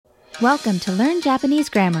Welcome to Learn Japanese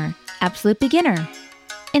Grammar, Absolute Beginner.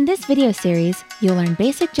 In this video series, you'll learn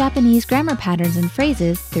basic Japanese grammar patterns and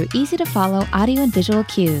phrases through easy-to-follow audio and visual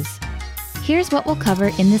cues. Here's what we'll cover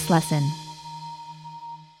in this lesson.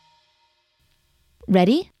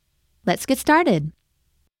 Ready? Let's get started.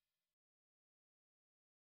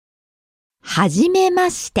 はじめま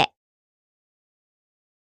して。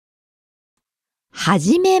は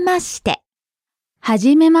じめまして。は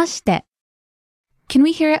じめまして. Can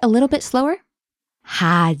we hear it a little bit slower?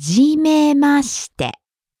 はじめまして。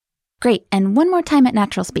 Great, and one more time at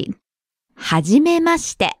natural speed. はじめま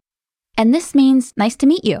して。 And this means nice to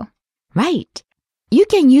meet you. Right. You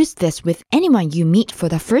can use this with anyone you meet for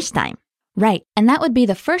the first time. Right, and that would be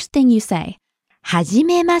the first thing you say. はじ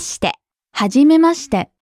めまして。はじめまして.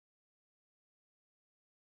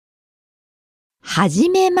 はじ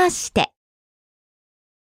めまして。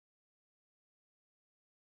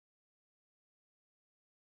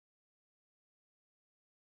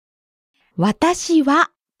私は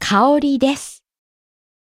香りです。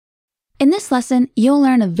In this lesson, you'll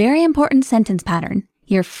learn a very important sentence pattern,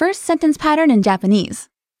 your first sentence pattern in Japanese.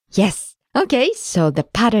 Yes. Okay, so the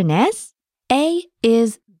pattern is? A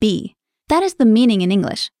is B. That is the meaning in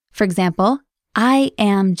English. For example, I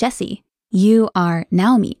am Jessie. You are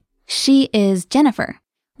Naomi. She is Jennifer.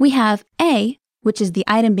 We have A, which is the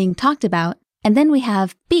item being talked about, and then we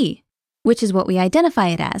have B, which is what we identify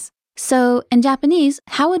it as. So in Japanese,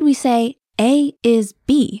 how would we say A is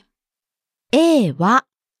B? A は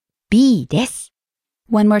B です。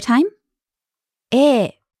 One more time.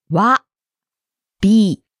 A は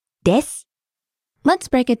B です。 Let's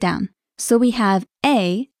break it down. So we have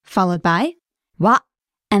A followed by は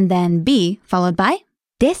and then B followed by.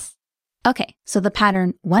 です。 Okay, so the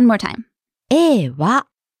pattern one more time. A は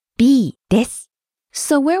B です。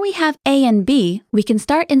 So where we have A and B, we can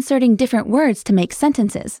start inserting different words to make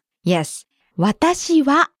sentences. Yes. 私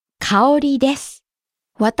は香りです。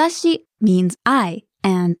 Watashi means I,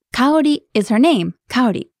 and kaori is her name,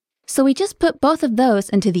 Kaori. So we just put both of those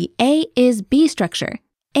into the A is B structure.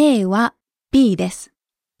 A は B です.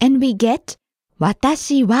 And we get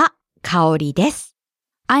私は香りです。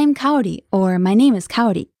 I'm Kaori, or my name is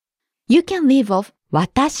Kaori. You can leave off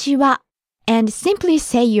私は and simply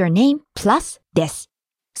say your name plus です。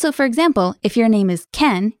 So for example, if your name is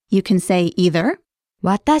Ken, you can say either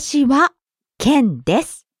私はケンで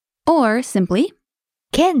す。 or simply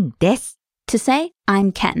ケンです。 to say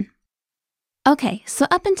I'm Ken. Okay, so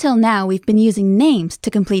up until now we've been using names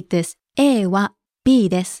to complete this えは B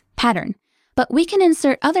です pattern. But we can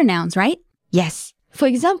insert other nouns, right? Yes. For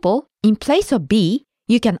example, in place of B,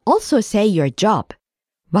 you can also say your job.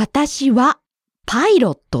 私はパイ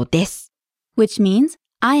ロットです。 Which means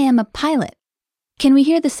I am a pilot. Can we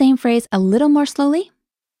hear the same phrase a little more slowly?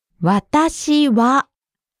 私は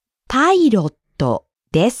パイロット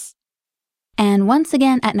です。 And once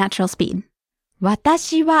again at natural speed.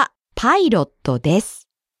 私はパイロットです。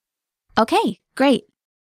 Okay, great.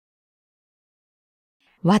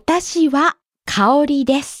 私は香り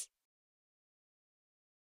です。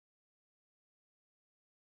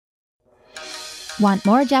 Want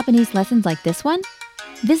more Japanese lessons like this one?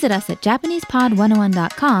 Visit us at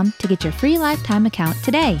JapanesePod101.com to get your free lifetime account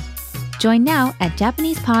today. Join now at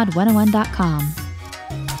JapanesePod101.com.